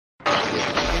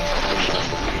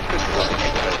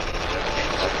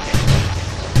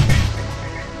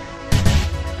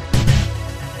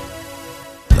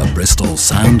Bristol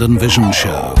Sound and Vision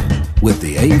Show with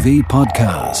the AV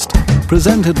Podcast,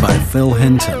 presented by Phil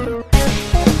Hinton.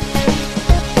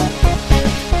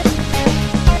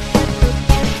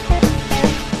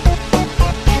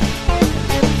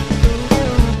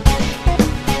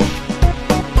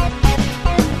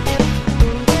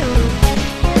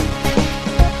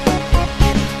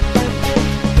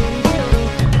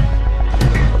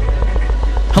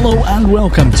 Hello and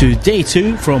welcome to Day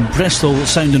 2 from Bristol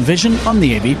Sound and Vision on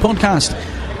the AV Podcast.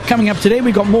 Coming up today,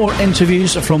 we've got more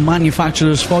interviews from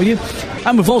manufacturers for you,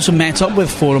 and we've also met up with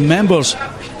forum members.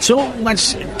 So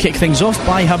let's kick things off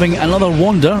by having another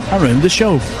wander around the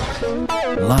show.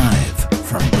 Live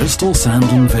from Bristol Sound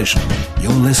and Vision,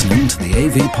 you're listening to the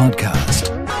AV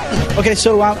Podcast. Okay,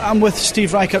 so I'm with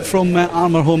Steve Reichert from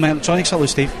Armour Home Electronics. Hello,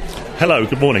 Steve. Hello,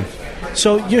 good morning.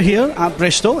 So you're here at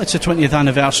Bristol, it's the 20th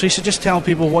anniversary, so just tell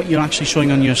people what you're actually showing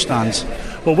on your stands.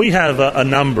 Well, we have a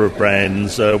number of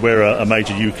brands. We're a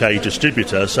major UK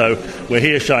distributor, so we're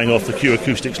here showing off the Q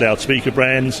Acoustics loudspeaker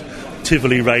brands,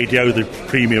 Tivoli Radio, the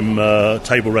premium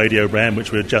table radio brand,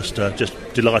 which we're just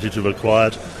delighted to have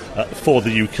acquired for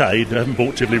the UK. They haven't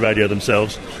bought Tivoli Radio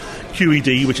themselves.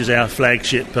 QED, which is our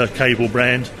flagship cable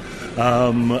brand.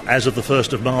 As of the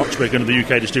 1st of March, we're going to be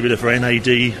the UK distributor for NAD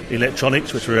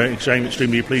Electronics, which we're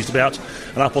extremely pleased about.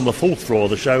 And up on the fourth floor of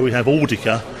the show, we have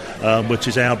Audica, which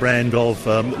is our brand of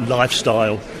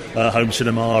lifestyle home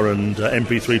cinema and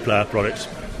MP3 player products.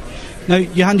 Now,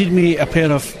 you handed me a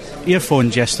pair of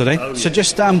earphones yesterday, so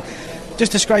just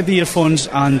describe the earphones,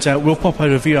 and we'll pop a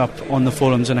review up on the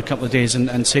forums in a couple of days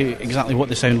and see exactly what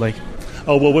they sound like.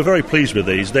 Oh, well, we're very pleased with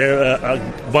these. They're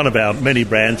one of our many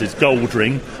brands. It's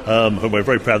Goldring, who we're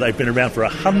very proud. They've been around for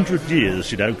 100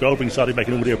 years. You know, Goldring started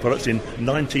making audio products in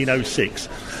 1906,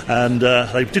 and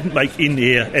they didn't make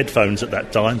in-ear headphones at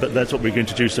that time, but that's what we're going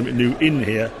to introduce some new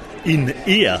in-ear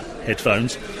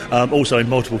headphones, also in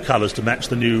multiple colours to match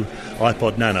the new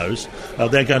iPod Nanos.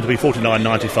 They're going to be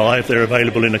 $49.95. They're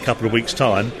available in a couple of weeks'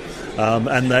 time.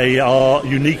 And they are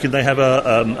unique, and they have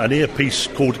an earpiece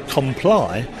called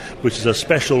Comply, which is a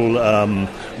special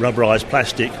rubberised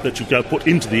plastic that you go put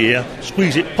into the ear,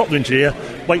 squeeze it, pop it into the ear,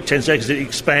 wait 10 seconds, it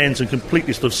expands and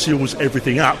completely sort of seals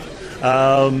everything up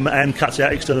and cuts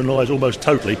out external noise almost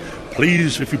totally.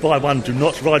 Please, if you buy one, do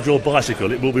not ride your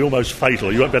bicycle. It will be almost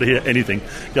fatal. You won't be able to hear anything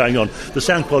going on. The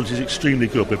sound quality is extremely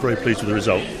good. We're very pleased with the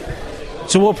result.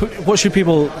 So what should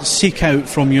people seek out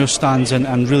from your stands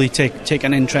and really take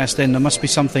an interest in? There must be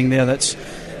something there that's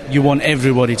you want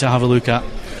everybody to have a look at.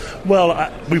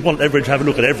 Well, we want everyone to have a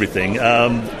look at everything.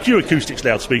 Q Acoustics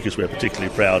loudspeakers we're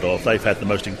particularly proud of. They've had the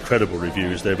most incredible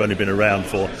reviews. They've only been around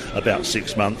for about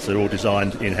 6 months. They're all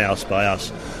designed in-house by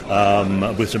us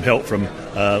with some help from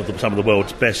some of the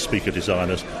world's best speaker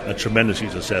designers, tremendously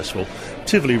successful.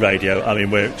 Tivoli Radio, I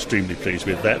mean, we're extremely pleased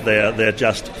with that. They're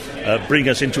just bring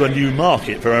us into a new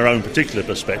market for our own particular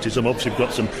perspectives. And obviously we've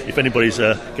got some, if anybody's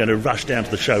going to rush down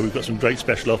to the show, we've got some great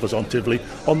special offers on Tivoli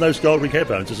on those Goldring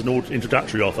headphones as an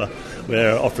introductory offer.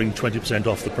 We're offering 20%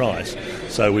 off the price.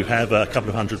 So we have a couple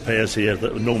of hundred pairs here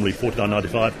that are normally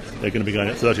 $49.95. They're going to be going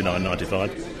at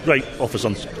 $39.95. Great offers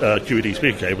on QED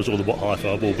speaker cables, all the Watt Hi-Fi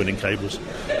award-winning cables.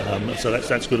 So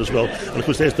that's good as well. And of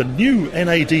course there's the new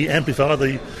NAD amplifier,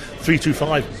 the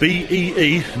 325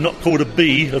 BEE, not called a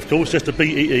B, of course, just a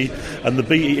BEE. And the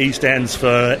BEE stands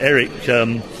for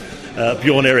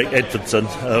Bjorn Erik Edvardsson,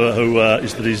 who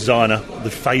is the designer of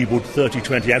the fabled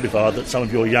 3020 amplifier that some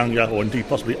of your younger or indeed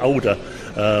possibly older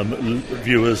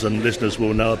viewers and listeners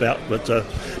will know about. But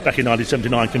back in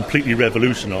 1979 completely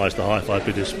revolutionised the hi-fi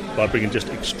business by bringing just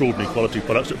extraordinary quality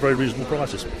products at very reasonable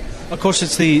prices. Of course,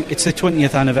 it's the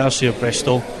 20th anniversary of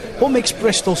Bristol. What makes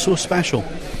Bristol so special?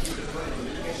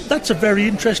 That's a very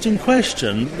interesting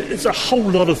question. It's a whole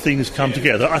lot of things come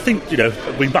together. I think,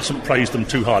 we mustn't praise them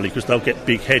too highly because they'll get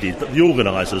big-headed, but the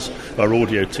organisers are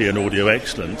Audio T and Audio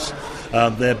Excellence.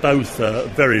 They're both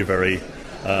very, very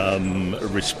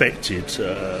respected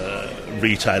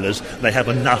retailers. They have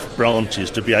enough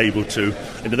branches to be able to,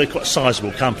 they're quite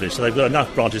sizable companies, so they've got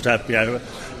enough branches to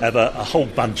have a whole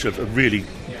bunch of really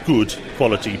good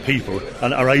quality people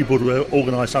and are able to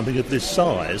organise something of this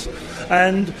size.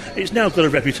 And it's now got a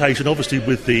reputation, obviously,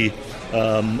 with the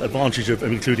advantage of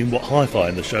including Watt Hi-Fi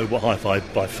in the show. Watt Hi-Fi,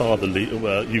 by far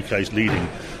the UK's leading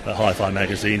hi-fi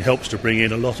magazine, helps to bring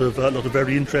in a lot of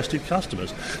very interested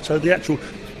customers. So the actual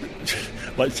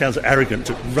well, it sounds arrogant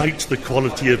to rate the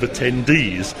quality of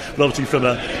attendees, but obviously from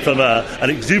an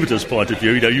exhibitor's point of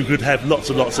view, you could have lots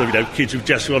and lots of kids who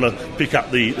just want to pick up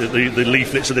the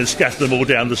leaflets and then scatter them all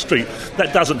down the street.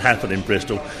 That doesn't happen in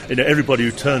Bristol. Everybody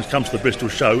who comes to the Bristol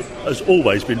show has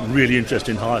always been really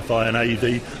interested in hi-fi and AV,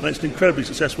 and it's an incredibly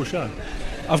successful show.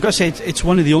 I've got to say, it's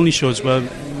one of the only shows where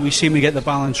we seem to get the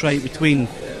balance right between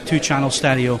two-channel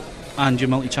stereo and your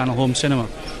multi-channel home cinema.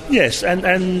 Yes,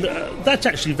 and that's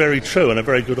actually very true and a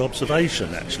very good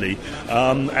observation, actually.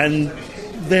 And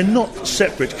they're not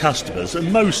separate customers,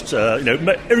 and most,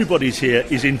 everybody's here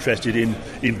is interested in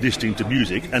listening to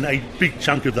music, and a big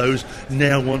chunk of those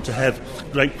now want to have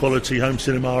great quality home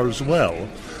cinema as well.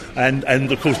 And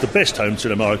of course, the best home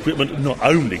cinema equipment not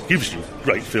only gives you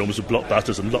great films and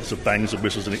blockbusters and lots of bangs and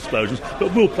whistles and explosions,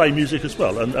 but will play music as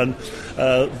well. And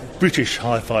British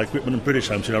hi-fi equipment and British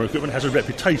home cinema equipment has a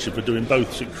reputation for doing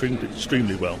both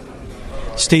extremely well.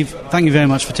 Steve, thank you very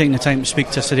much for taking the time to speak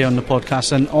to us today on the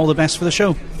podcast, and all the best for the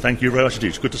show. Thank you very much indeed.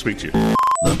 It's good to speak to you.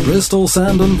 The Bristol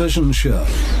Sound and Vision Show,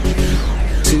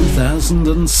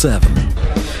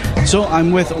 2007. So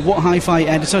I'm with What Hi-Fi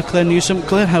editor Claire Newsom.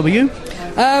 Claire, how are you?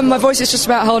 My voice is just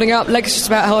about holding up, legs just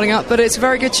about holding up, but it's a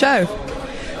very good show.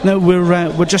 Now,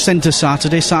 we're just into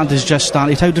Saturday. Saturday's just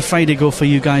started. How did Friday go for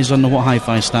you guys on the What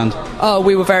Hi-Fi stand? Oh,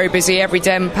 we were very busy, every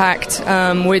dem packed.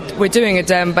 We're doing a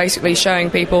dem basically showing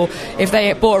people if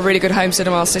they bought a really good home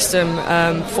cinema system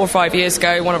 4 or 5 years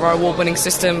ago, one of our award-winning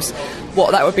systems,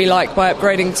 what that would be like by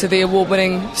upgrading to the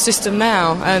award-winning system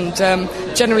now, and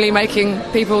generally making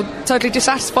people totally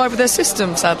dissatisfied with their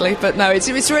system, sadly. But no, it's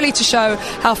really to show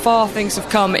how far things have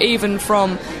come, even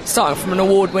from starting from an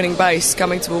award-winning base,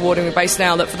 coming to award-winning base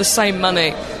now, that for the same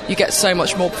money you get so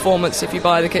much more performance if you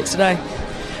buy the kit today.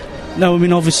 Now, I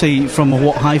mean, obviously, from a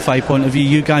What Hi-Fi point of view,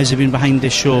 you guys have been behind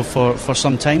this show for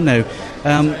some time now.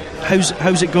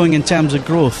 How's it going in terms of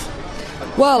growth?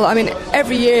 Well, I mean,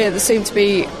 every year there seem to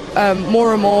be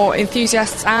more and more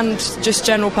enthusiasts and just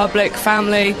general public,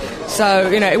 family. So,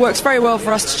 it works very well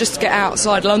for us to just get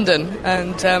outside London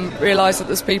and realise that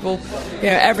there's people,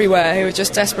 everywhere who are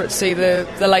just desperate to see the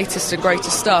latest and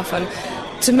greatest stuff. And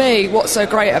to me, what's so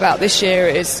great about this year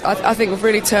is I think we've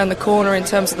really turned the corner in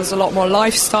terms of there's a lot more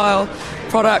lifestyle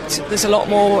product, there's a lot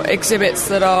more exhibits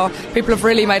people have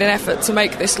really made an effort to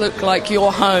make this look like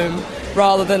your home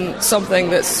rather than something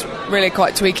that's really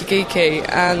quite tweaky geeky,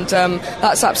 and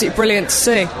that's absolutely brilliant to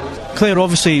see. Claire,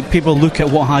 obviously people look at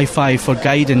What Hi-Fi for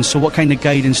guidance, so what kind of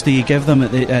guidance do you give them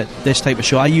at this type of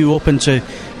show? Are you open to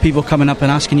people coming up and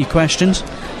asking you questions?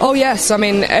 Oh yes, I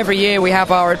mean, every year we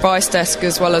have our advice desk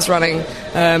as well as running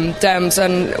DEMs,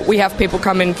 and we have people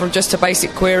come in from just a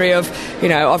basic query of,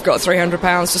 I've got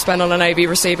 £300 to spend on an AV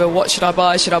receiver, what should I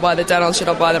buy? Should I buy the Denon? Should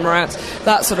I buy the Marantz?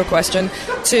 That sort of question,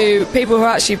 to people who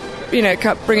actually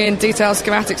bring in detailed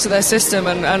schematics of their system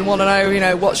and want to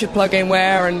know, what should plug in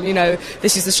where, and,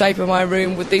 this is the shape of my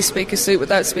room, would these speakers suit, would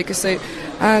that speaker suit?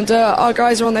 And our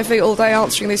guys are on their feet all day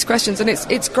answering these questions, and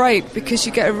it's great because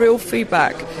you get a real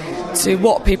feedback to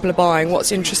what people are buying,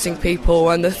 what's interesting people,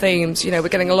 and the themes. We're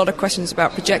getting a lot of questions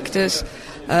about projectors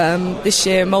this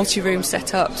year, multi-room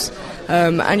setups,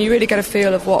 and you really get a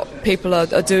feel of what people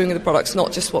are doing with the products,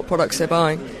 not just what products they're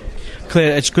buying.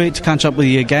 Claire, it's great to catch up with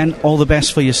you again. All the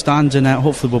best for your stand, and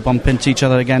hopefully we'll bump into each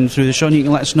other again through the show, and you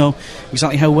can let us know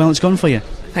exactly how well it's gone for you.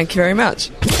 Thank you very much.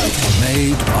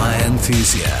 Made by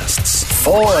enthusiasts.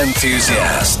 For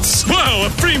enthusiasts. Wow, a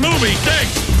free movie,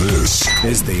 thanks! This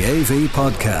is the AV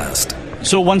Podcast.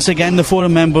 So once again, the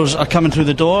forum members are coming through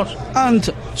the door, and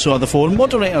so are the forum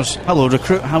moderators. Hello,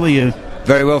 Recruit, how are you?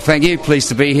 Very well, thank you. Pleased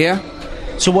to be here.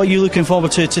 So what are you looking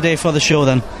forward to today for the show,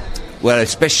 then? Well,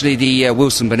 especially the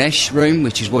Wilson Benesh room,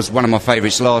 which was one of my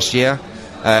favourites last year.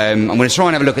 I'm going to try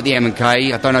and have a look at the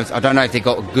M&K. I don't know if they've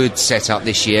got a good setup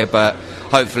this year, but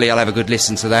hopefully I'll have a good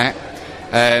listen to that.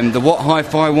 The What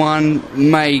Hi-Fi one,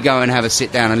 may go and have a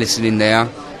sit down and listen in there.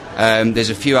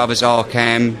 There's a few others,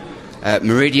 Arcam,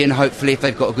 Meridian, hopefully, if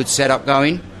they've got a good setup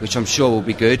going, which I'm sure will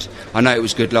be good. I know it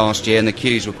was good last year and the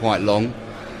queues were quite long.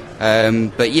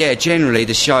 But yeah, generally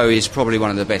the show is probably one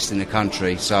of the best in the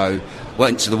country. So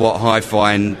went to the What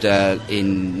Hi-Fi in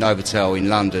Novotel in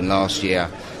London last year,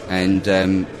 and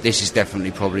this is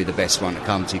definitely probably the best one to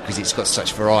come to because it's got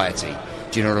such variety.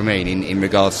 Do you know what I mean? In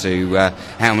regards to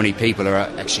how many people are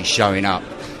actually showing up.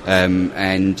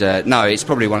 No, it's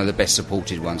probably one of the best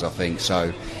supported ones, I think.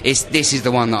 So this is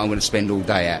the one that I'm going to spend all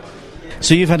day at.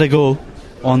 So you've had a go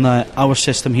on our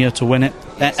system here to win it.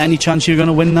 Any chance you're going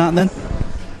to win that then?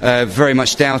 Very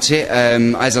much doubt it.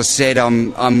 As I said,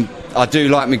 I do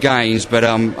like my games, but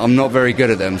I'm not very good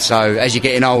at them. So as you're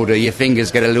getting older, your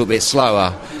fingers get a little bit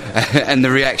slower, and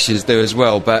the reactions do as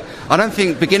well. But I don't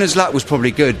think beginner's luck was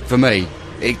probably good for me.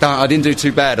 I didn't do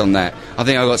too bad on that. I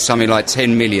think I got something like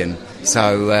 10 million.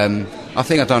 So I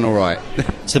think I've done all right.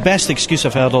 It's the best excuse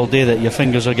I've heard all day that your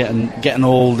fingers are getting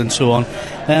old and so on.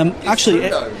 Actually,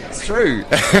 it's true.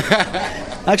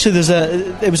 Actually,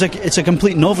 it's a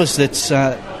complete novice that's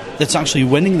that's actually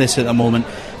winning this at the moment.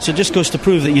 So it just goes to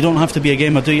prove that you don't have to be a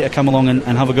gamer, do you, to come along and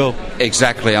have a go.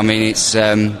 Exactly. I mean, it's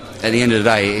at the end of the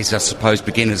day, it's, I suppose,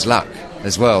 beginner's luck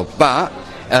as well. But,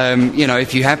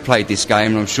 if you have played this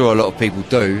game, and I'm sure a lot of people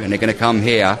do, and they're going to come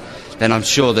here, then I'm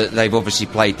sure that they've obviously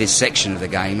played this section of the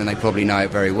game and they probably know it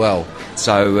very well.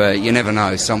 So you never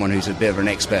know, someone who's a bit of an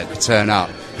expert could turn up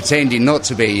pretending not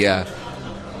to be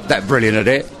that brilliant at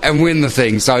it and win the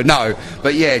thing. So no,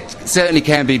 but yeah, it certainly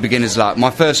can be beginner's luck.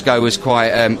 My first go was quite,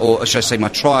 or should I say my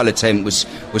trial attempt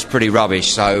was pretty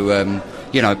rubbish. So,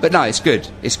 but no, it's good,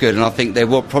 and I think there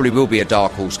probably will be a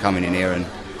dark horse coming in here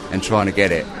and trying to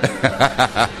get it.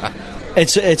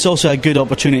 It's also a good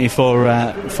opportunity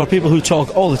for people who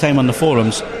talk all the time on the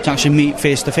forums to actually meet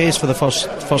face to face for the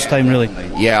first time, really.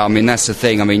 Yeah, I mean that's the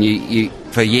thing. I mean, you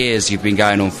for years you've been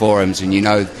going on forums and you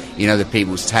know the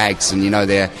people's tags and you know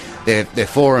their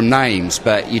forum names,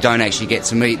 but you don't actually get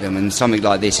to meet them. And something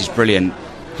like this is brilliant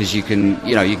because you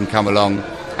can come along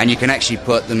and you can actually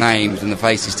put the names and the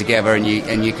faces together and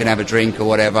you can have a drink or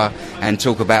whatever and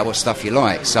talk about what stuff you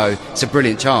like. So it's a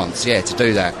brilliant chance, to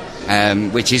do that.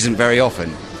 Which isn't very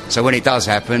often. So when it does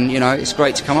happen, it's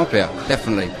great to come up here,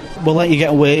 definitely. We'll let you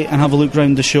get away and have a look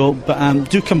round the show, but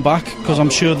do come back because I'm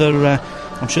sure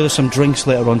there's some drinks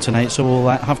later on tonight, so we'll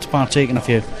have to partake in a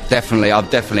few. Definitely,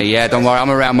 don't worry, I'm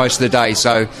around most of the day,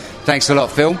 so thanks a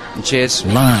lot, Phil, and cheers.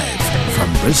 Live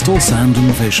from Bristol Sound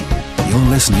and Vision, you're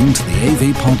listening to the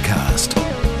AV Podcast.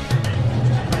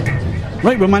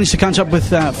 Right, we managed to catch up with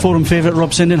forum favourite Rob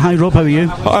Sinden. Hi Rob, how are you?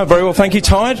 Hi, very well, thank you.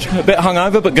 Tired, a bit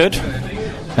hungover, but good.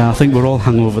 I think we're all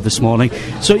hungover this morning.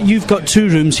 So you've got 2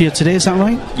 rooms here today, is that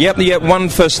right? Yep, one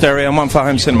for stereo and one for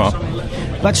home cinema.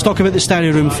 Let's talk about the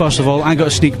stereo room first of all. I got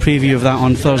a sneak preview of that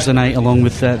on Thursday night along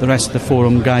with the rest of the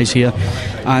forum guys here,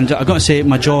 and I've got to say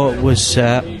my jaw was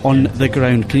on the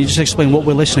ground. Can you just explain what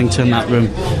we're listening to in that room?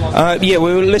 We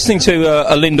were listening to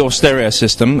a Lindorf stereo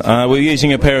system. We're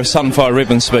using a pair of Sunfire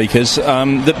ribbon speakers,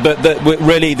 but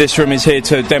really this room is here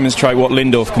to demonstrate what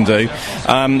Lindorf can do.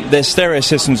 Their stereo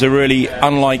systems are really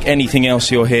unlike anything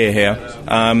else you'll hear here.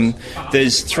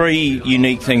 There's 3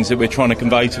 unique things that we're trying to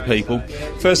convey to people.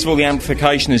 First of all, the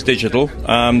amplification is digital.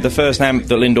 The first amp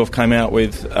that Lindorf came out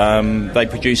with, they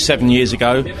produced 7 years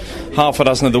ago. Half a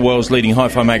dozen of the world's leading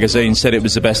hi-fi magazines said it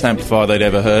was the best amplifier they'd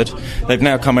ever heard. They've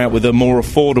now come out with a more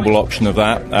affordable option of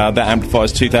that. That amplifier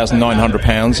is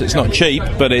 £2,900. It's not cheap,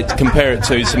 but compare it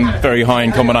to some very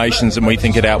high-end combinations, and we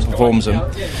think it outperforms them.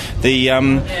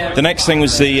 The next thing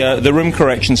was the room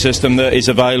correction system that is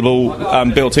available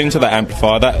built into that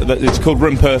amplifier. It's called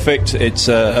Room Perfect. It's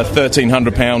a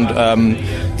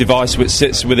 £1,300 device which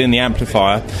sits within the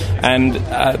amplifier, and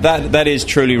that is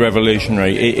truly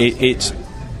revolutionary. It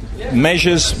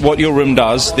measures what your room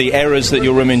does, the errors that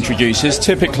your room introduces.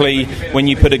 Typically, when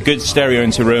you put a good stereo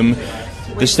into a room,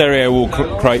 the stereo will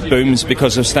create booms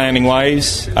because of standing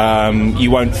waves. You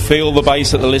won't feel the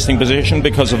bass at the listening position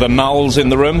because of the nulls in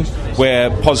the room, where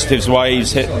positive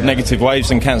waves hit negative waves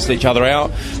and cancel each other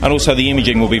out. And also the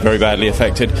imaging will be very badly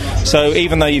affected. So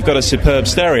even though you've got a superb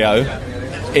stereo,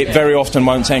 it very often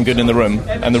won't sound good in the room,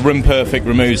 and the Room Perfect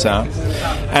removes that.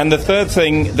 And the third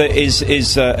thing that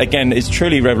is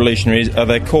truly revolutionary are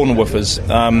their corner woofers.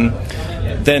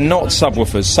 They're not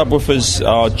subwoofers. Subwoofers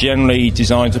are generally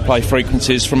designed to play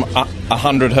frequencies from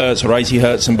 100 hertz or 80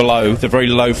 hertz and below, the very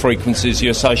low frequencies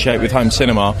you associate with home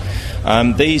cinema.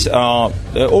 These are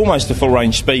almost a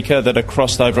full-range speaker that are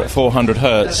crossed over at 400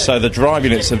 hertz, so the drive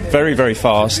units are very, very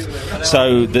fast,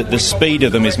 so the speed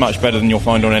of them is much better than you'll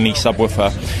find on any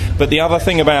subwoofer. But the other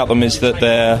thing about them is that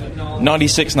they're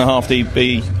 96.5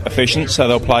 dB efficient, so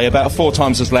they'll play about 4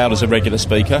 times as loud as a regular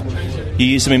speaker. You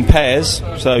use them in pairs,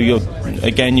 so you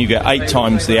get 8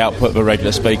 times the output of a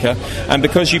regular speaker, and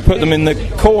because you put them in the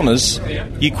corners,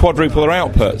 you quadruple their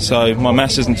output. So my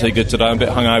maths isn't too good today, I'm a bit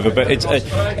hungover, but it's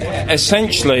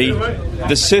essentially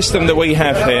the system that we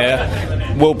have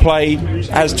here will play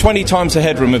as 20 times the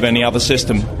headroom of any other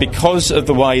system because of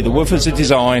the way the woofers are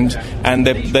designed and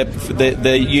they're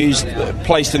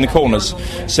placed in the corners.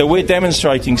 So we're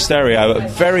demonstrating stereo at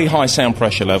very high sound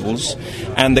pressure levels,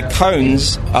 and the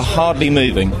cones are hardly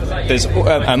moving.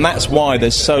 And that's why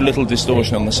there's so little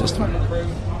distortion on the system.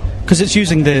 Because it's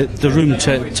using the room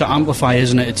to amplify,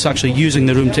 isn't it? It's actually using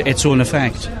the room to its own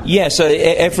effect. Yeah, so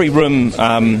every room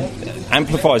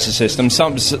amplifies the system.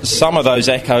 Some of those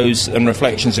echoes and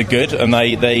reflections are good, and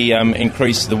they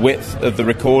increase the width of the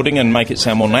recording and make it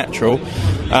sound more natural.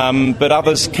 But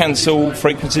others cancel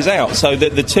frequencies out. So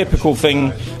the typical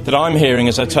thing that I'm hearing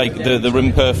as I take the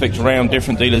Room Perfect around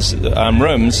different dealers'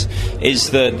 rooms is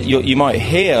that you might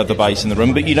hear the bass in the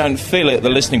room, but you don't feel it at the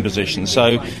listening position.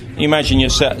 So you imagine you're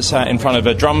sat that in front of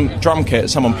a drum kit,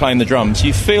 someone playing the drums,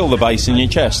 you feel the bass in your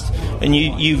chest, and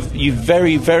you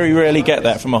very, very rarely get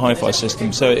that from a hi-fi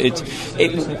system. So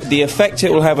the effect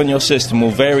it will have on your system will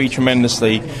vary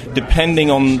tremendously depending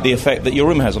on the effect that your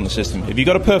room has on the system. If you've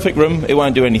got a perfect room, it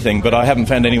won't do anything, but I haven't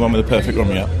found anyone with a perfect room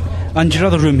yet. And your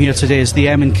other room here today is the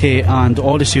M&K and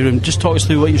Odyssey room. Just talk us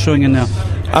through what you're showing in there.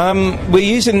 We're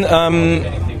using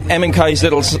M&K's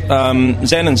little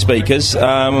Xenon speakers.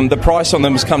 The price on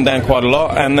them has come down quite a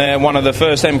lot, and they're one of the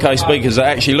first MK speakers that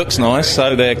actually looks nice.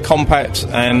 So they're compact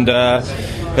and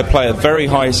they play at very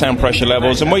high sound pressure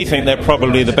levels, and we think they're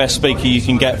probably the best speaker you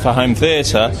can get for home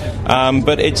theatre.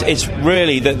 But it's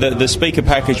really the speaker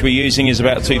package we're using is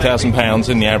about £2,000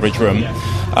 in the average room.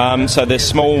 So they're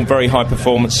small, very high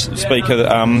performance speaker.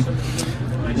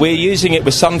 We're using it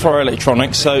with Sunfire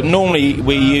Electronics, so normally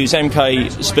we use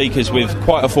MK speakers with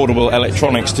quite affordable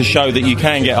electronics to show that you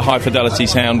can get a high fidelity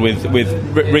sound with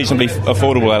reasonably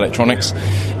affordable electronics.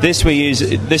 This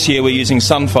year we're using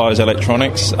Sunfire's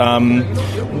electronics.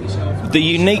 The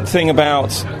unique thing about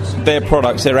their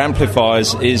products, their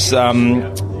amplifiers, is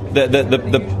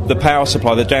the power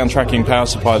supply, the down tracking power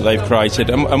supply that they've created,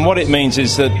 and what it means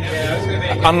is that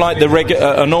unlike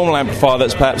a normal amplifier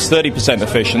that's perhaps 30%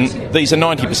 efficient, these are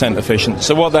 90% efficient.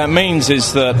 So what that means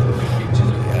is that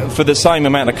for the same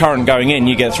amount of current going in,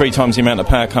 you get 3 times the amount of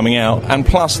power coming out, and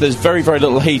plus there's very, very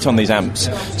little heat on these amps.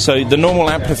 So the normal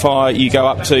amplifier, you go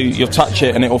up to, you'll touch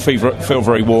it and it will feel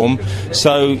very warm.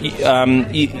 So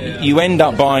you end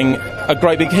up buying a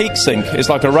great big heat sink. It's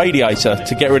like a radiator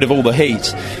to get rid of all the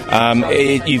heat.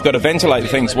 You've got to ventilate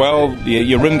things well.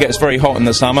 Your room gets very hot in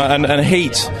the summer, and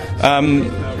heat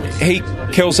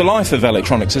kills the life of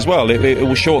electronics as well. It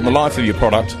will shorten the life of your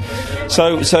product.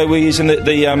 So we're using the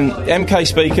MK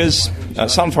speakers,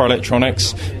 Sunfire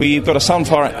Electronics. We've got a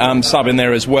Sunfire sub in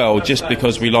there as well, just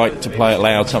because we like to play it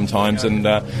loud sometimes, and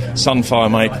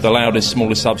Sunfire make the loudest,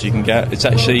 smallest subs you can get. It's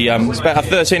actually it's about a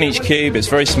 13-inch cube. It's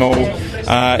very small.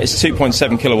 It's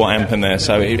 2.7 kilowatt amp in there,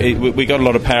 so we got a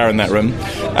lot of power in that room.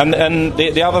 And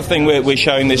the other thing we're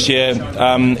showing this year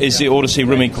is the Odyssey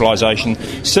room equalisation.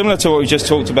 Similar to what we just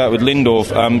talked about with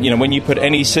Lindorf, when you put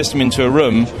any system into a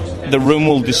room, the room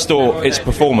will distort its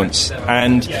performance,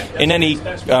 and in any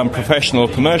professional or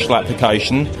commercial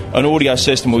application, an audio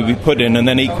system will be put in and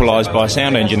then equalised by a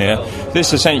sound engineer.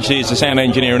 This essentially is a sound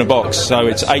engineer in a box, so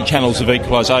it's 8 channels of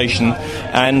equalisation,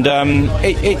 and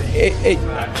it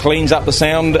cleans up the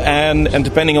sound, and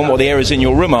depending on what the errors in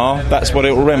your room are, that's what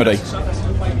it will remedy.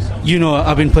 You know,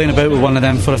 I've been playing about with one of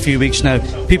them for a few weeks now.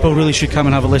 People really should come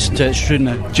and have a listen to it, shouldn't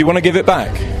they? Do you want to give it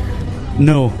back?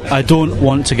 No, I don't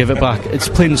want to give it back. It's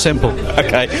plain and simple.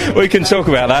 Okay, we can talk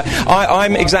about that.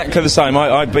 I'm exactly the same.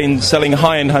 I've been selling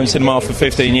high-end home cinema for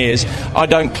 15 years. I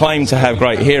don't claim to have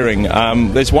great hearing.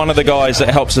 There's one of the guys that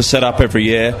helps us set up every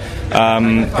year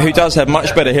who does have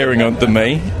much better hearing than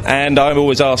me, and I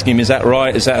always ask him, is that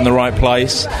right? Is that in the right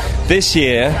place? This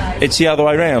year, it's the other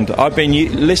way around. I've been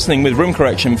listening with room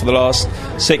correction for the last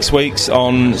 6 weeks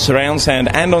on surround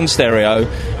sound and on stereo,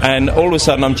 and all of a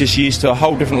sudden I'm just used to a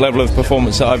whole different level of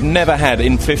performance that I've never had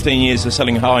in 15 years of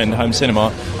selling high-end home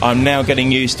cinema. I'm now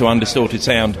getting used to undistorted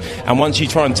sound, and once you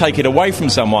try and take it away from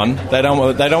someone, they don't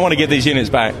want to give these units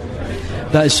back.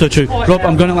 That is so true. Rob,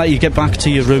 I'm going to let you get back to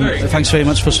your room. Thanks very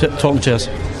much for talking to us.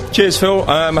 Cheers, Phil.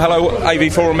 Hello,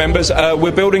 AV Forum members.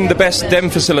 We're building the best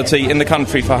DEM facility in the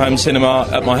country for home cinema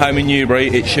at my home in Newbury.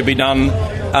 It should be done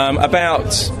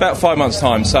about 5 months'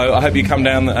 time. So I hope you come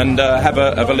down and have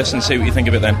a listen and see what you think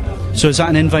of it then. So is that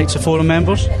an invite to forum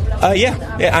members? Yeah,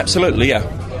 absolutely, yeah.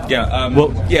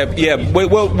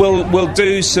 We'll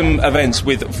do some events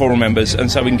with forum members,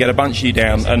 and so we can get a bunch of you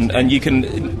down, and you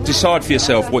can decide for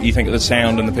yourself what you think of the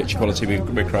sound and the picture quality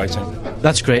we're creating.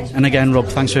 That's great. And again, Rob,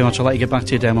 thanks very much. I'll let you get back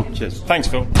to your demo. Cheers. Thanks,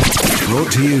 Phil.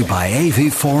 Brought to you by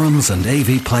AV Forums and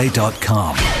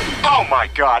AVPlay.com. Oh my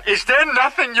God, is there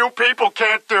nothing you people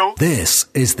can't do? This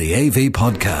is the AV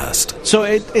Podcast. So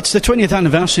it's the 20th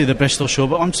anniversary of the Bristol show,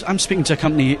 but I'm speaking to a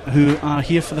company who are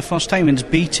here for the first time, and it's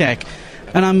BTEC.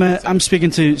 And I'm speaking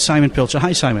to Simon Pilcher.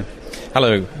 Hi, Simon.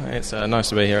 Hello. It's nice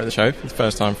to be here at the show. It's the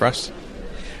first time for us.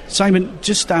 Simon,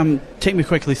 just take me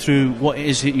quickly through what it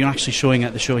is that you're actually showing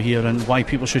at the show here and why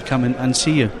people should come and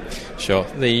see you. Sure.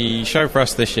 The show for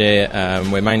us this year,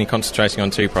 we're mainly concentrating on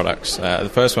 2 products. The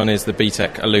first one is the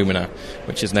BTEC Illumina,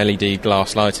 which is an LED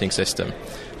glass lighting system.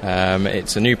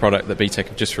 It's a new product that BTEC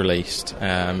have just released,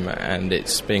 and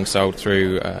it's being sold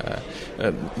through a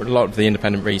lot of the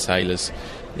independent retailers.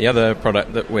 The other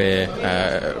product that we're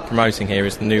promoting here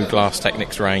is the new Glass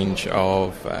Technics range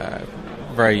of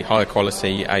very high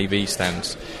quality AV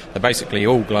stands. They're basically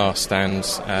all glass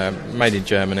stands made in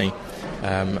Germany,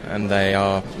 and they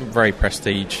are very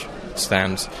prestige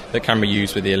stands that can be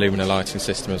used with the Illumina lighting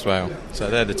system as well. So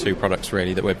they're the two products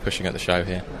really that we're pushing at the show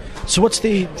here. So what's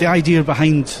the idea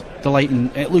behind the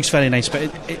lighting? It looks very nice,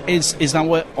 but is that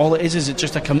what all it is? Is it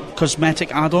just a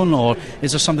cosmetic add-on, or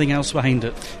is there something else behind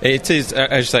it? It is,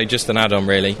 as you say, just an add-on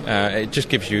really. It just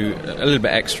gives you a little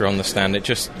bit extra on the stand. It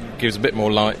just gives a bit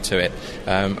more light to it.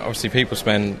 Obviously people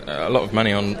spend a lot of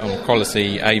money on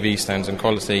quality AV stands and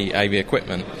quality AV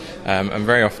equipment, and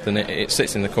very often it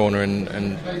sits in the corner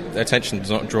and attention is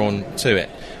not drawn to it.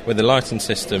 With the lighting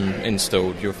system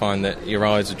installed, you'll find that your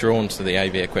eyes are drawn to the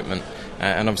AV equipment,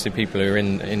 and obviously people who are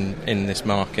in this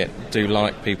market do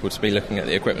like people to be looking at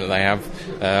the equipment that they have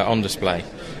on display.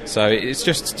 So it's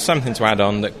just something to add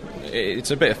on. That it's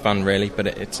a bit of fun really, but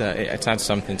it adds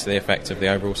something to the effect of the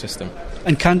overall system.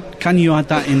 And can you add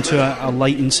that into a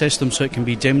lighting system so it can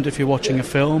be dimmed if you're watching a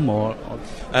film, or?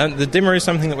 The dimmer is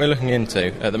something that we're looking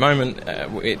into. At the moment,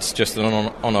 it's just an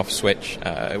on-off switch,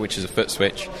 which is a foot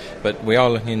switch, but we are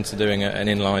looking into doing an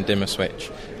inline dimmer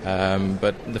switch.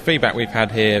 But the feedback we've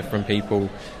had here from people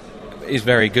is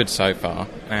very good so far,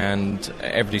 and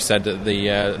everybody said that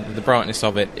the brightness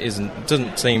of it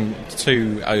doesn't seem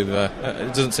too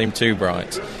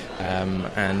bright.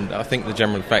 And I think the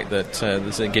general effect that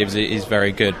it gives is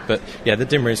very good. But yeah, the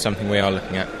dimmer is something we are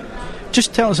looking at.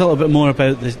 Just tell us a little bit more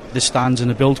about the stands and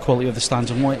the build quality of the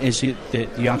stands, and what it is that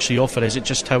you actually offer. Is it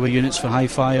just tower units for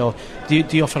hi-fi, or do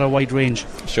you offer a wide range?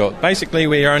 Sure. Basically,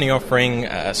 we are only offering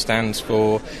stands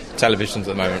for televisions at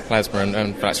the moment, plasma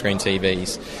and flat screen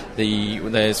TVs.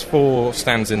 There's 4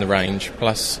 stands in the range,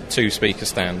 plus 2 speaker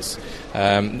stands.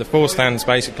 The 4 stands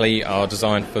basically are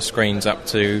designed for screens up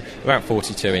to about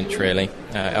 42-inch, really,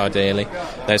 ideally.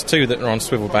 There's 2 that are on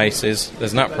swivel bases.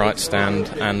 There's an upright stand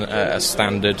and a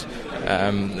standard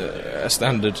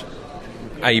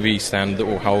AV stand that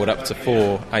will hold up to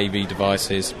 4 AV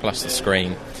devices plus the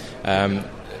screen.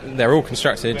 They're all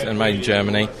constructed and made in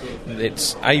Germany.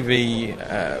 It's AV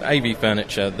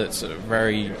furniture that's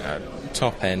very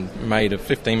top end, made of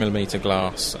 15mm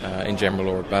glass in general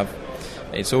or above.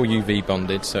 It's all UV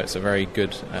bonded, so it's a very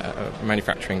good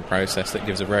manufacturing process that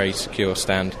gives a very secure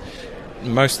stand.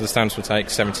 Most of the stands will take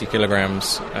 70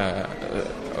 kilograms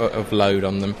of load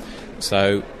on them,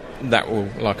 so that will,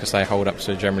 like I say, hold up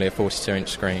to generally a 42-inch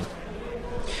screen.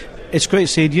 It's great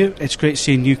seeing you. It's great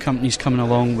seeing new companies coming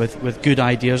along with good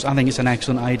ideas. I think it's an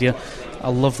excellent idea. I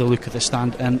love the look of the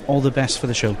stand, and all the best for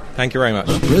the show. Thank you very much.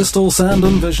 The Bristol Sound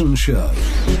and Vision Show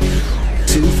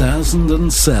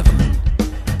 2007.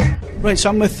 Right, so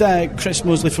I'm with Chris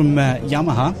Mosley from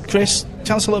Yamaha. Chris,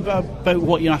 tell us a little bit about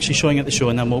what you're actually showing at the show,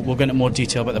 and then we'll go into more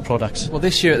detail about the products. Well,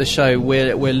 this year at the show,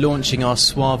 we're launching our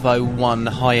Suavo 1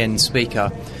 high-end speaker.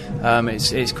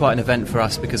 It's quite an event for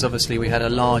us because obviously we had a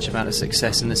large amount of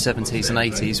success in the 70s and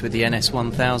 80s with the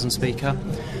NS1000 speaker.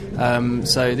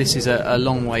 So this is a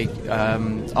long way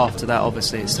after that.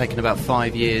 Obviously, it's taken about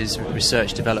 5 years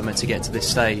research development to get to this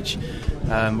stage.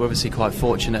 We're obviously quite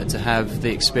fortunate to have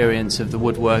the experience of the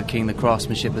woodworking, the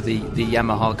craftsmanship of the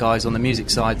Yamaha guys on the music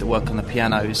side that work on the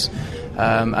pianos,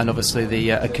 and obviously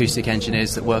the acoustic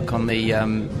engineers that work on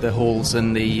the halls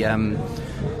and the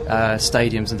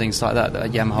stadiums and things like that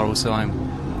Yamaha also own.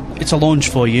 It's a launch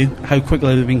for you. How quickly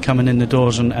have you been coming in the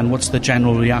doors, and what's the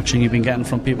general reaction you've been getting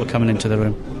from people coming into the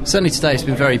room? Certainly today it's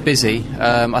been very busy.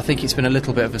 I think it's been a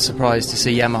little bit of a surprise to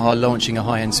see Yamaha launching a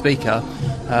high-end speaker,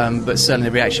 but certainly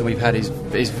the reaction we've had is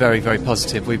very, very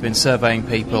positive. We've been surveying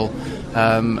people,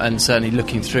 and certainly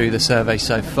looking through the survey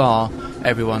so far,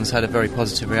 everyone's had a very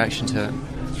positive reaction to it.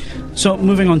 So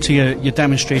moving on to your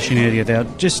demonstration area there,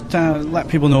 just let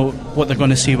people know what they're going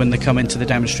to see when they come into the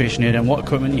demonstration area and what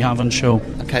equipment you have on show.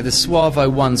 Okay, the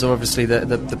Suavo 1s are obviously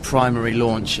the primary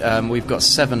launch. We've got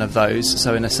 7 of those,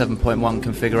 so in a 7.1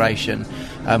 configuration.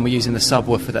 We're using the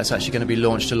subwoofer that's actually going to be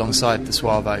launched alongside the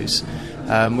Suavos.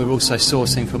 We're also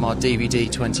sourcing from our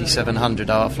DVD 2700,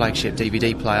 our flagship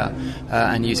DVD player,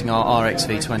 and using our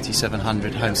RXV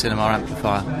 2700 home cinema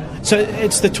amplifier. So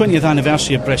it's the 20th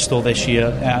anniversary of Bristol this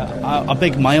year, a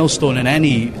big milestone in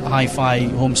any hi-fi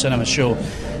home cinema show.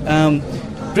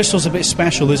 Bristol's a bit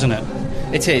special, isn't it?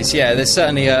 It is, yeah. There's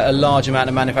certainly a large amount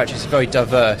of manufacturers. It's very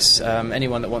diverse.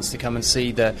 Anyone that wants to come and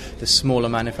see the smaller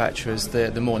manufacturers,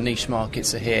 the more niche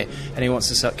markets are here. Anyone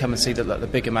wants to come and see the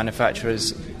bigger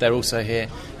manufacturers, they're also here.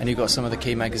 And you've got some of the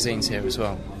key magazines here as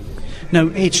well. Now,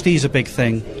 HD is a big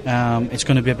thing. It's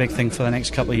going to be a big thing for the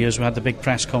next couple of years. We had the big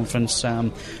press conference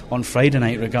on Friday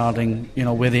night regarding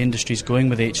where the industry's going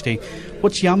with HD.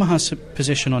 What's Yamaha's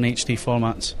position on HD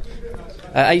formats?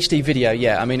 HD video,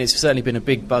 yeah. I mean, it's certainly been a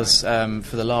big buzz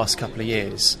for the last couple of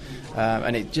years.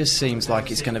 And it just seems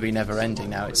like it's going to be never ending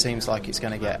now. It seems like it's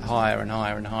going to get higher and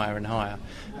higher and higher and higher,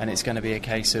 and it's going to be a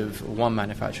case of one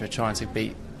manufacturer trying to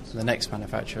beat the next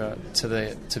manufacturer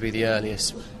to be the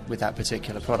earliest with that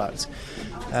particular product.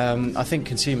 I think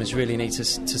consumers really need to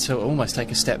sort of almost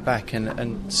take a step back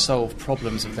and solve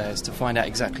problems of theirs to find out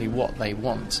exactly what they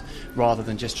want, rather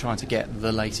than just trying to get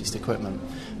the latest equipment,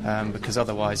 because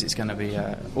otherwise it's going to be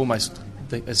almost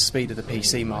the speed of the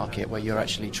PC market, where you're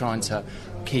actually trying to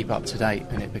keep up to date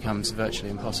and it becomes virtually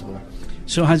impossible.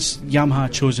 So has Yamaha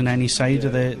chosen any side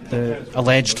of the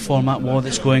alleged format war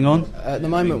that's going on? At the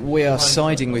moment we are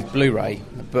siding with Blu-ray,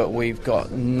 but we've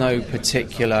got no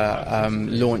particular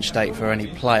launch date for any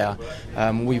player.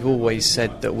 We've always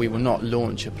said that we will not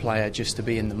launch a player just to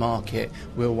be in the market.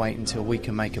 We'll wait until we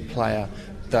can make a player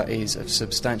that is of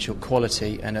substantial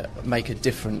quality and make a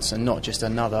difference, and not just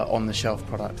another on-the-shelf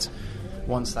product.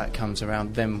 Once that comes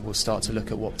around, then we'll start to look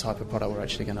at what type of product we're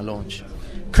actually going to launch.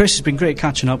 Chris, it's been great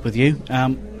catching up with you.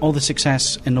 All the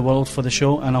success in the world for the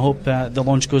show, and I hope the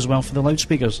launch goes well for the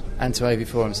loudspeakers. And to AV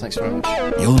Forums, thanks very much.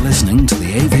 You're listening to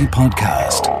the AV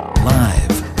Podcast,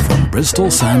 live from Bristol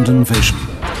Sound and Vision.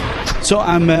 So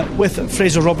I'm with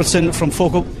Fraser Robertson from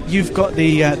Focal. You've got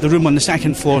the room on the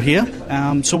second floor here.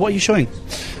 So what are you showing?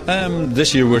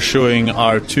 This year we're showing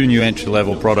our two new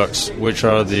entry-level products, which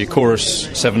are the Chorus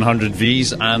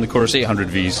 700Vs and the Chorus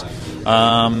 800Vs.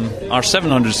 Our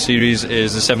 700 series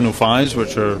is the 705s,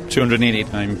 which are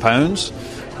 £289.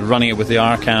 We're running it with the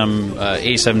Arcam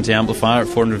A70 amplifier at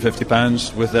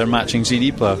 £450 with their matching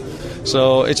CD player.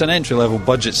 So it's an entry-level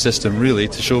budget system, really,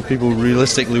 to show people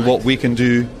realistically what we can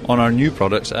do on our new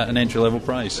products at an entry-level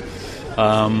price.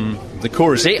 The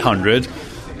Chorus 800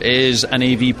 is an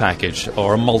AV package,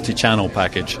 or a multi-channel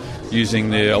package, using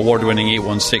the award-winning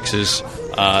 816s,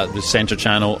 the centre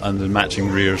channel and the matching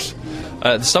rears.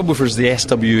 The subwoofer is the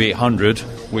SW800,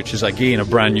 which is again a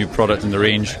brand new product in the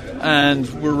range, and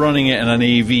we're running it in an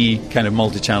AV kind of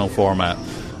multi-channel format.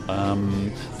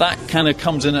 That kind of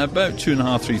comes in at about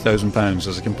 £2,500–3,000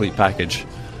 as a complete package.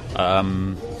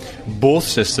 Both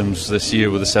systems this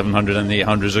year with the 700 and the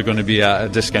 800s are going to be at a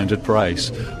discounted price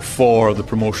for the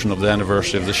promotion of the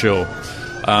anniversary of the show.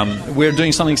 We're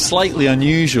doing something slightly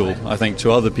unusual, I think, to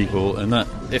other people, in that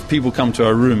if people come to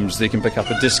our rooms, they can pick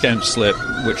up a discount slip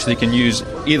which they can use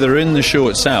either in the show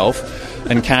itself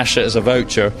and cash it as a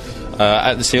voucher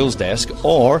at the sales desk,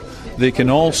 or they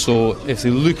can also, if they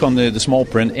look on the small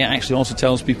print, it actually also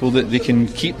tells people that they can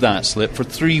keep that slip for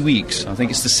 3 weeks. I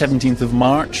think it's the 17th of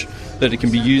March that it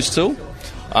can be used till,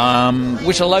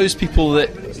 which allows people that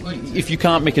if you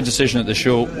can't make a decision at the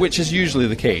show, which is usually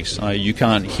the case, you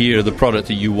can't hear the product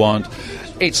that you want,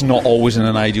 it's not always in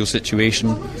an ideal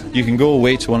situation, you can go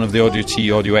away to one of the Audio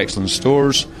T, Audio Excellence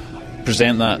stores,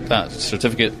 present that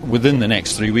certificate within the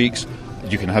next 3 weeks.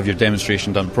 You can have your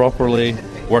demonstration done properly,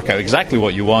 work out exactly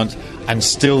what you want, and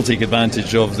still take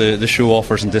advantage of the show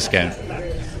offers and discount.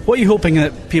 What are you hoping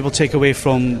that people take away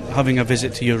from having a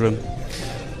visit to your room?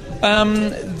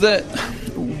 That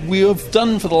we have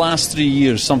done for the last 3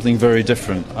 years something very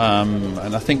different,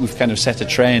 and I think we've kind of set a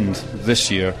trend this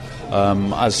year,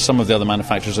 as some of the other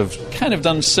manufacturers have kind of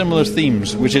done similar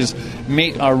themes, which is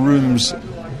make our rooms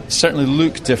certainly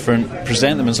look different,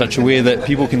 present them in such a way that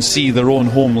people can see their own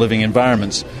home living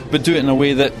environments, but do it in a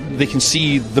way that they can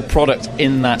see the product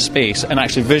in that space and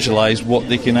actually visualise what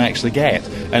they can actually get,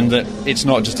 and that it's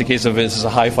not just a case of this is a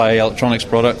hi-fi electronics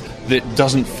product that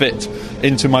doesn't fit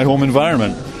into my home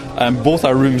environment. Both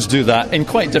our rooms do that in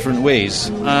quite different ways,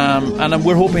 and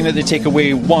we're hoping that they take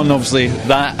away, one, obviously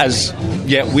that, as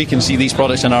we can see these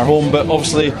products in our home, but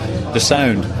obviously the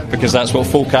sound, because that's what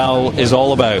Focal is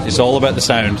all about. It's all about the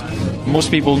sound.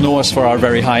 Most people know us for our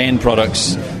very high-end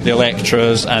products, the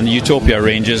Electras and the Utopia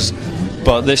ranges,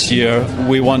 but this year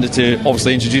we wanted to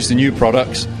obviously introduce the new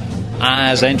products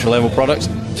as entry-level products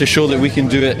to show that we can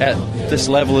do it at this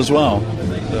level as well.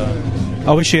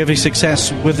 I wish you every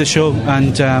success with the show,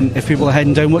 and if people are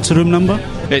heading down, what's the room number?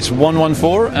 It's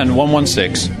 114 and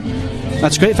 116.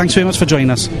 That's great, thanks very much for joining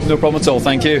us. No problem at all,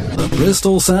 thank you. The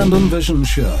Bristol Sound and Vision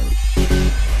Show,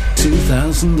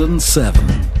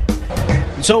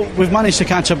 2007. So we've managed to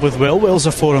catch up with Will. Will's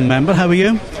a forum member. How are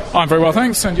you? I'm very well,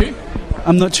 thanks, and you?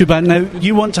 I'm not too bad. Now,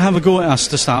 you want to have a go at us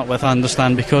to start with, I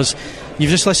understand, because you've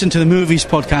just listened to the Movies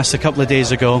podcast a couple of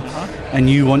days ago, and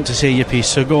you want to say your piece,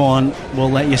 so go on,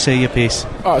 we'll let you say your piece.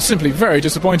 Simply very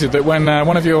disappointed that when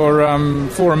one of your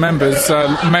forum members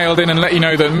mailed in and let you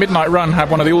know that Midnight Run had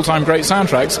one of the all-time great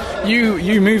soundtracks,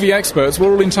 you movie experts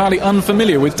were all entirely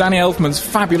unfamiliar with Danny Elfman's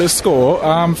fabulous score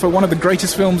for one of the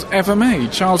greatest films ever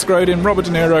made. Charles Grodin, Robert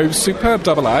De Niro, superb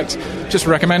double act. Just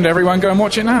recommend everyone go and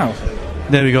watch it now.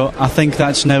 There we go. I think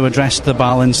that's now addressed the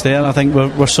balance there. I think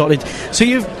we're sorted. So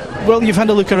you've had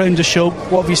a look around the show.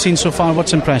 What have you seen so far?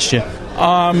 What's impressed you?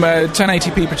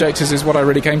 1080p projectors is what I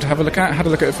really came to have a look at. Had a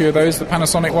look at a few of those. The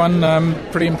Panasonic one,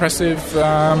 pretty impressive.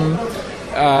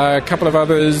 A couple of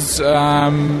others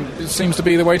seems to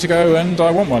be the way to go, and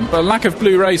I want one. But lack of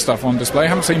Blu-ray stuff on display,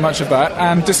 haven't seen much of that,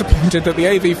 and disappointed that the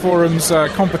AV Forum's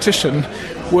competition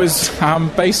was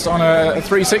based on a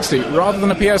 360 rather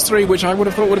than a PS3, which I would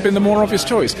have thought would have been the more obvious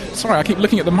choice. Sorry, I keep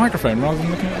looking at the microphone rather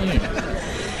than looking at you.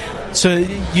 So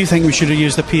you think we should have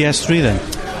used the PS3 then?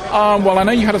 Well, I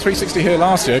know you had a 360 here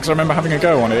last year because I remember having a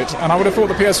go on it, and I would have thought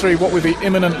the PS3, what with the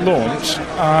imminent launch,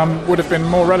 would have been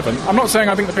more relevant. I'm not saying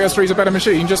I think the PS3 is a better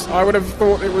machine, just I would have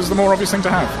thought it was the more obvious thing to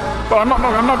have. But I'm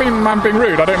not being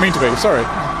rude. I don't mean to be. Sorry.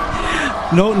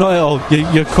 No, not at all.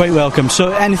 You're quite welcome.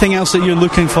 So, anything else that you're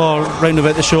looking for round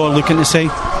about the show or looking to see?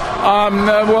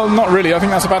 Well, not really. I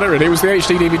think that's about it, really. It was the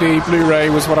HD DVD, Blu-ray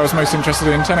was what I was most interested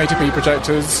in, 1080p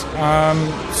projectors.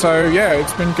 So, yeah,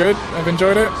 it's been good. I've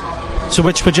enjoyed it. So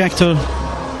which projector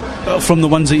from the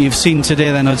ones that you've seen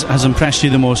today then has impressed you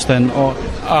the most then? Or?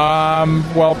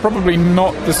 Well, probably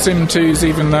not the Sim 2s,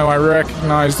 even though I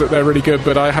recognise that they're really good,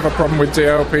 but I have a problem with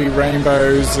DLP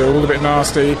rainbows. They're all a bit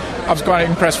nasty. I was quite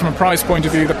impressed from a price point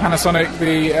of view. The Panasonic,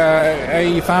 the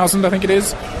A1000, I think it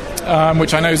is,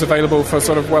 which I know is available for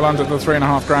sort of well under the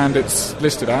 $3,500 it's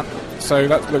listed at. So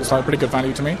that looks like pretty good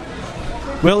value to me.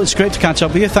 Well, it's great to catch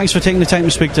up with you. Thanks for taking the time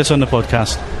to speak to us on the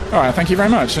podcast. All right, thank you very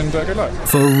much, and good luck.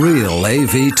 For real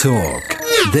AV talk,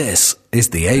 this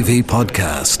is the AV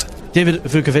Podcast. David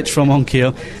Vukovic from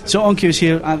Onkyo. So Onkyo's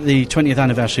here at the 20th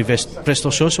anniversary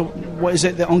Bristol show. So what is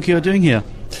it that Onkyo are doing here?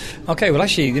 Okay, well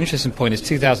actually the interesting point is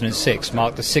 2006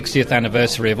 marked the 60th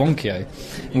anniversary of Onkyo,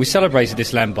 and we celebrated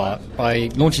this landmark by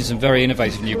launching some very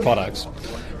innovative new products,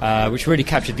 which really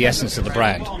captured the essence of the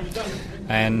brand.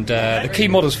 And the key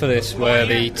models for this were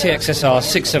the TXSR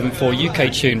 674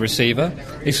 UK tune receiver.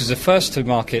 This was the first to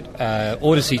market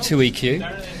Odyssey 2 EQ,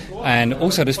 and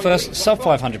also the first sub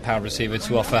 £500 receiver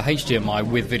to offer HDMI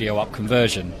with video up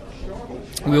conversion.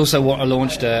 We also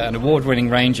launched an award-winning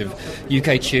range of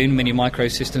UK tune mini micro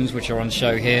systems, which are on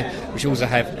show here, which also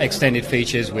have extended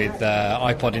features with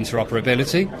iPod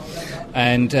interoperability.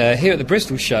 And here at the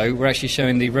Bristol show, we're actually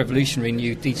showing the revolutionary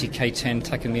new DTK10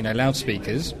 Takamine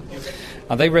loudspeakers.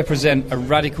 They represent a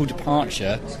radical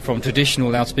departure from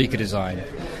traditional loudspeaker design.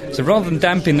 So rather than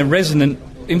damping the resonant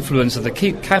influence of the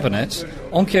cabinets,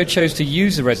 Onkyo chose to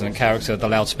use the resonant character of the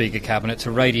loudspeaker cabinet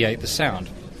to radiate the sound.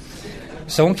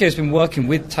 So Onkyo has been working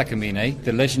with Takamine,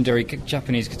 the legendary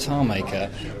Japanese guitar maker,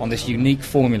 on this unique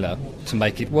formula to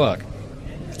make it work.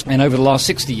 And over the last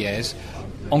 60 years,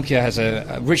 Onkyo has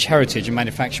a rich heritage in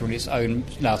manufacturing its own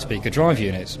loudspeaker drive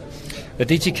units. The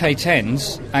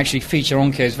DTK10s actually feature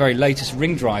Onkyo's very latest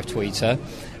ring drive tweeter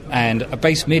and a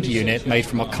bass mid unit made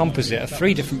from a composite of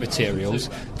 3 different materials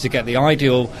to get the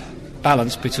ideal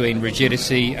balance between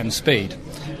rigidity and speed.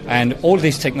 And all of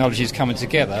these technologies coming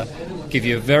together give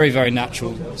you a very, very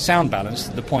natural sound balance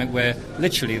to the point where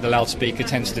literally the loudspeaker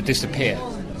tends to disappear.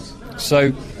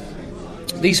 So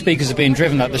these speakers are being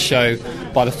driven at the show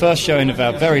by the first showing of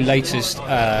our very latest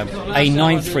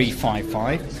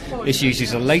A9355. This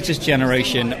uses the latest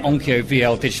generation Onkyo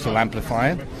VL digital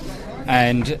amplifier,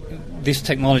 and this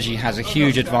technology has a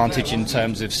huge advantage in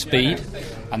terms of speed,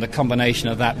 and the combination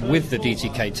of that with the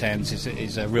DTK10s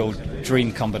is a real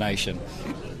dream combination.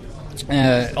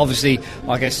 Obviously,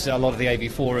 I guess a lot of the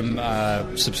AV Forum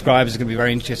subscribers are going to be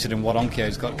very interested in what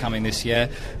Onkyo's got coming this year,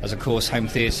 as of course home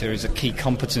theatre is a key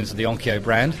competence of the Onkyo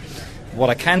brand. What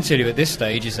I can tell you at this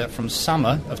stage is that from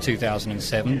summer of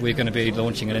 2007 we're going to be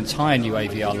launching an entire new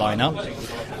AVR lineup,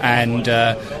 and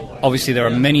obviously there are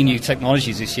many new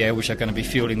technologies this year which are going to be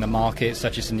fueling the market,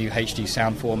 such as the new HD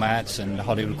sound formats and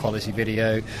Hollywood quality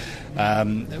video.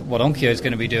 What Onkyo is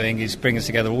going to be doing is bringing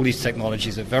together all these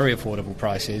technologies at very affordable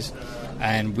prices,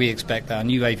 and we expect our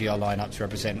new AVR lineup to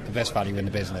represent the best value in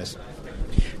the business.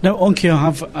 Now, Onkyo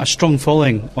have a strong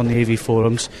following on the AV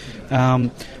forums.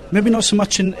 Maybe not so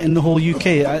much in the whole UK.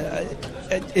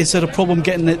 Is there a problem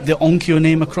getting the Onkyo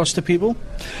name across to people?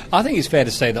 I think it's fair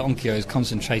to say that Onkyo has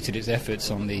concentrated its efforts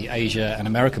on the Asia and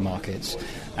America markets,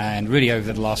 and really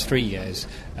over the last 3 years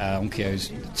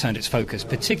Onkyo's turned its focus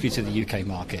particularly to the UK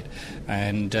market,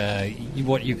 and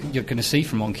what you're going to see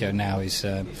from Onkyo now is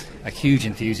a huge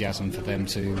enthusiasm for them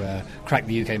to crack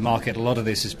the UK market. A lot of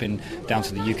this has been down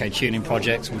to the UK tuning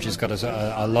project, which has got us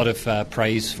a lot of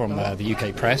praise from the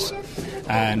UK press,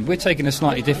 and we're taking a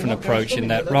slightly different approach in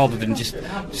that rather than just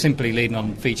simply leading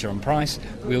on feature and price,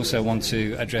 we also want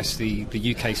to address the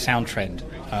UK sound trend,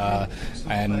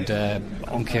 and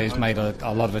Onkyo's made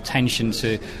a lot of attention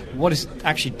to what is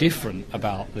actually different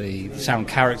about the sound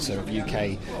character of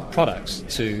UK products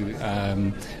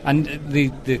and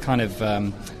the kind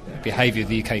of behaviour of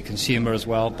the UK consumer as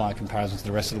well by comparison to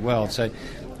the rest of the world. So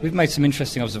we've made some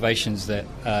interesting observations that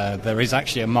there is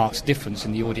actually a marked difference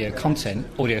in the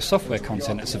audio software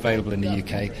content that's available in the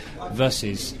UK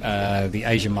versus the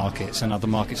Asian markets and other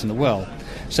markets in the world.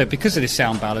 So because of this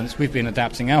sound balance, we've been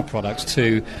adapting our products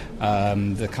to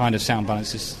the kind of sound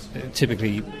balances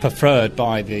typically preferred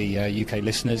by the UK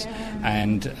listeners,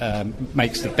 and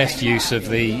makes the best use of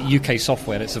the UK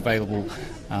software that's available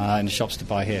in the shops to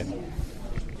buy here.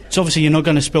 So obviously you're not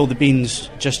going to spill the beans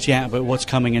just yet about what's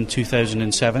coming in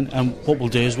 2007, and what we'll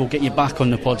do is we'll get you back on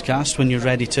the podcast when you're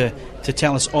ready to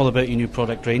tell us all about your new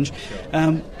product range.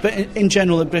 But in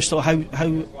general at Bristol, how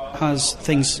has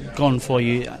things gone for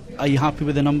you? Are you happy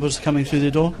with the numbers coming through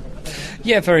the door?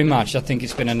 Yeah, very much. I think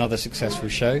it's been another successful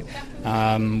show.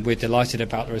 We're delighted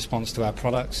about the response to our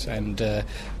products, and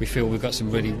we feel we've got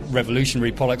some really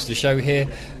revolutionary products to show here.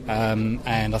 And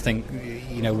I think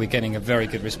we're getting a very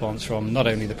good response from not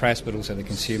only the press but also the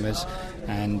consumers,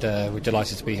 and we're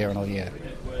delighted to be here another year.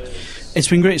 It's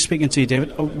been great speaking to you,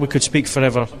 David. We could speak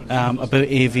forever about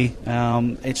AV.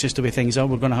 It's just the way things are.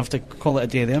 We're going to have to call it a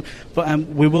day there. But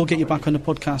we will get you back on the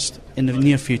podcast in the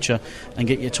near future and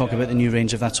get you to talk about the new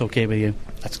range, if that's okay with you.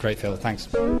 That's great, Phil.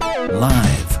 Thanks.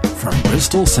 Live from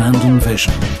Bristol Sound and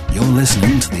Vision, you're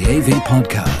listening to the AV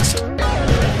Podcast.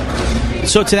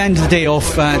 So to the end of the day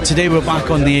off, today we're back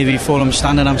on the AV Forum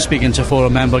stand, and I'm speaking to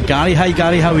forum member Gary. Hi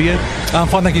Gary, how are you? I'm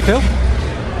fine, thank you, Phil.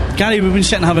 Gary, we've been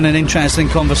sitting having an interesting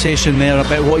conversation there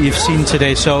about what you've seen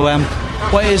today. So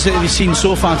what is it you've seen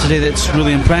so far today that's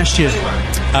really impressed you?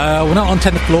 We're not on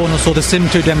 10th floor, and I saw the Sim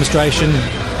 2 demonstration.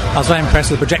 I was very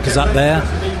impressed with the projectors up there,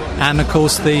 and of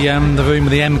course the room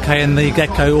with the MK and the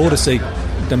Gecko Odyssey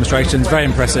demonstrations. Very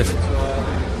impressive.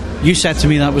 You said to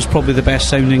me that was probably the best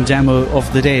sounding demo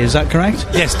of the day, is that correct?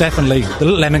 Yes, definitely. The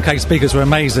little MK speakers were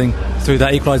amazing through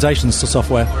that equalisation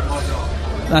software.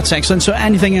 That's excellent. So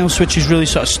anything else which has really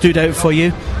sort of stood out for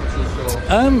you?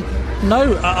 No,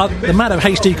 the amount of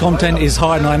HD content is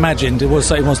higher than I imagined. It was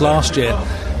last year,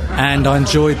 and I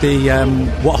enjoyed the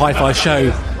What Hi-Fi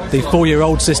show, the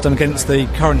 4-year-old system against the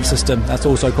current system. That's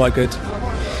also quite good.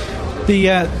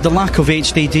 The lack of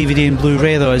HD DVD and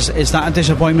Blu-ray though, is that a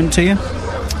disappointment to you?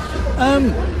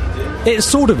 It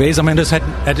sort of is. I mean, I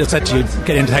just had to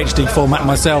get into HD format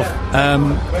myself,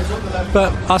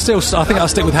 but I think I'll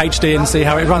stick with HD and see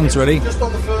how it runs, really.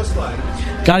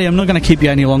 Gary, I'm not going to keep you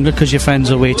any longer because your friends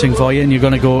are waiting for you and you're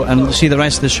going to go and see the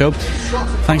rest of the show.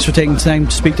 Thanks for taking time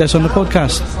to speak to us on the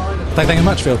podcast. Thank you very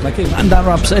much, Phil. Thank you. And that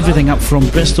wraps everything up from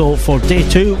Bristol for day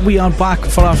 2. We are back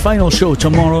for our final show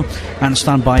tomorrow, and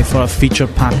stand by for a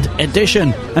feature-packed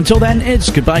edition. Until then,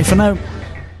 it's goodbye for now.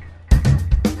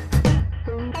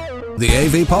 The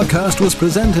AV Podcast was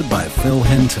presented by Phil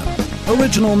Hinton.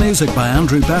 Original music by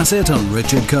Andrew Bassett and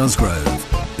Richard Cosgrove.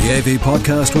 The AV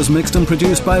Podcast was mixed and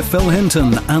produced by Phil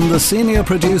Hinton, and the senior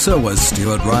producer was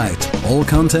Stuart Wright. All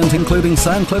content, including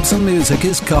sound clips and music,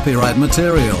 is copyright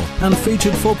material and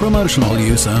featured for promotional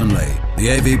use only.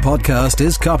 The AV Podcast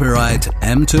is copyright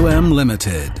M2M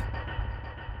Limited.